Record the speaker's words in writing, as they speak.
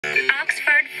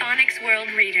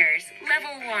World Readers,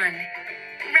 Level 1.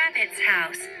 Rabbit's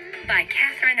House by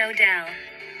Catherine Odell.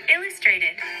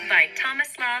 Illustrated by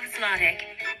Tomislav Zlotic.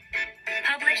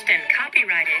 Published and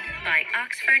copyrighted by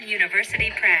Oxford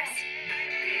University Press.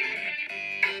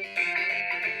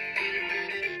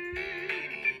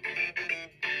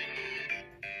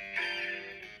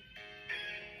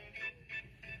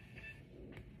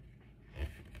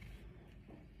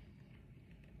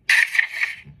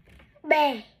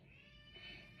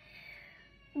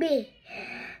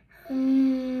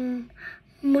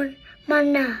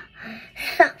 Mana,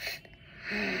 socks,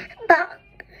 box,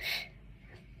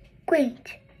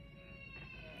 quint,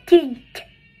 tint,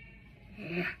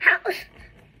 house,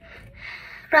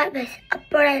 rabbit,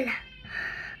 umbrella,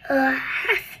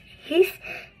 has his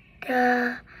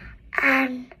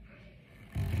and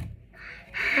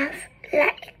have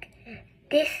like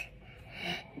this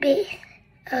base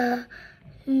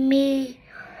me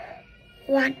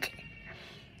want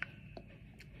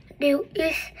do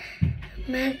is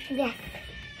make that.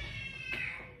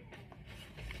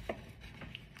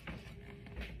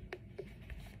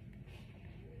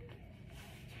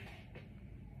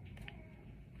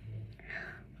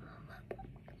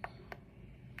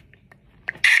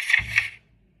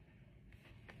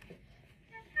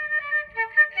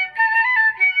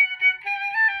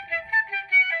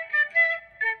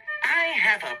 I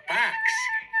have a box.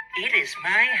 It is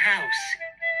my house.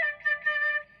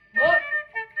 What?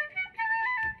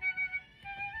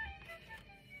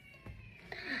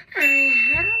 I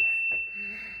have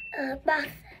a box.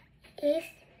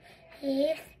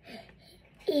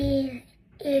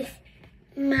 Is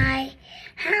my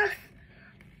house.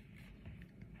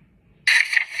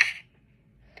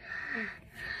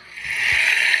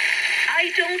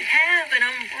 I don't have an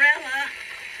umbrella.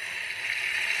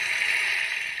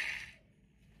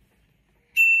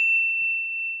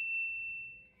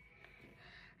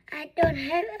 I don't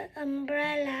have an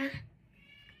umbrella.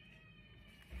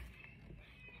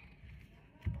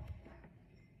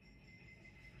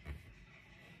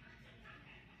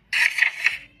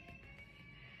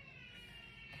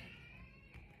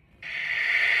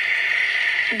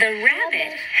 The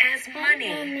rabbit has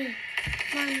money.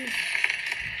 Money.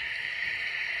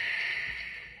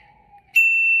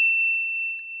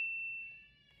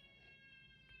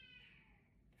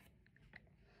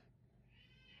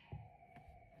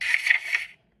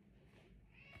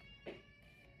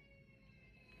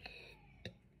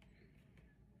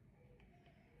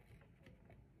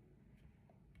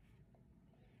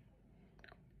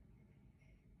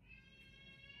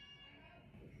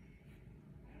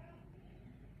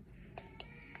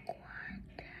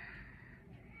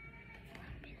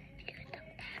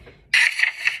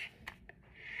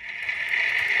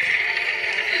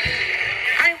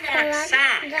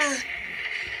 Socks.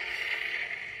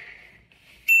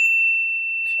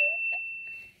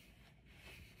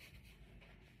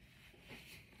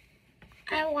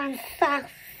 I want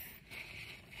socks.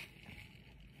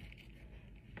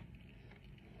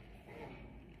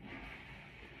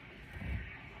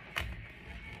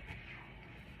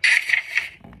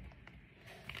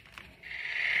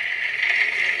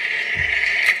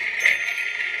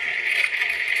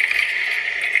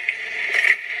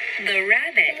 The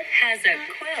rabbit has a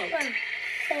quilt.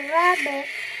 The rabbit.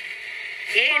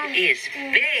 It is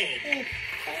big.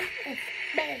 It's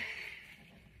big.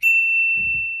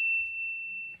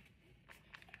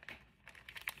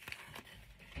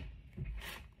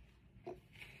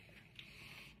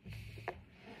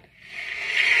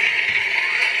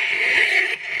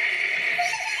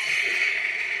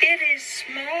 It is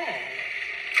small.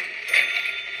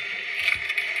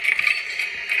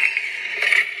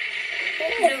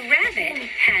 The rabbit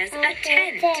has a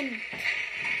tent. Ding.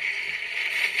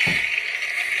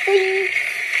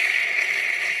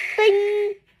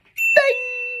 Ding. Ding.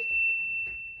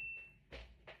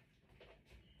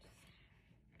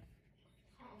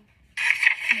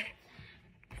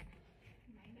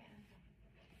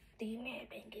 Tí mẹ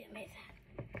bên kia mẹ ra.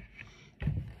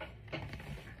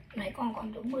 Mấy con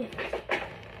còn đúng 10.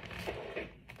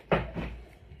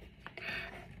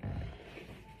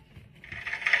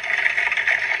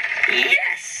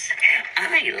 Yes,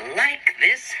 I like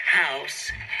this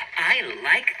house. I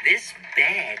like this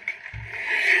bed.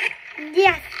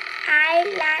 Yes, I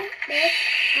like this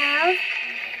house.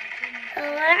 I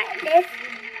like this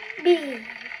bed.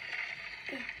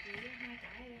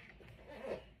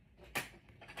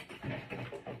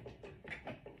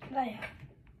 Vậy à?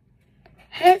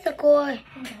 Hết rồi cô ơi.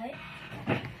 Không thấy.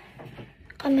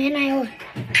 Còn mấy này rồi.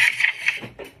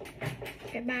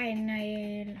 Cái bài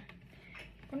này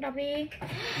con đọc đi.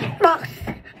 Box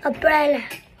umbrella.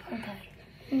 Không thấy.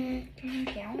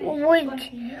 Kéo Wind.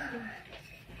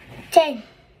 Change.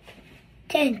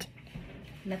 Change.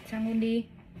 Lật sang luôn đi.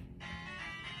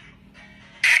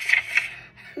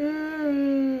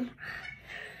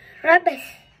 Rabbit.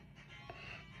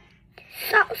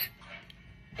 Socks.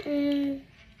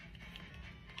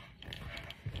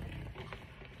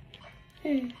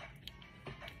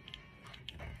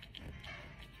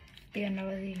 Tiền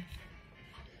là gì?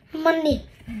 Money.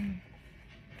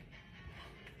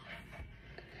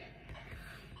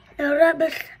 The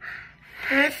rabbit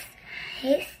has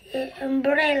his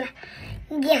umbrella.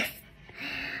 Yes.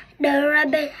 The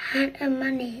rabbit had a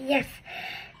money. Yes.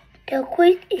 The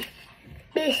queen is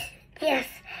big. Yes.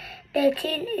 The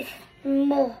tin is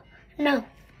small. No.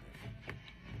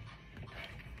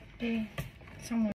 Ok, xong rồi.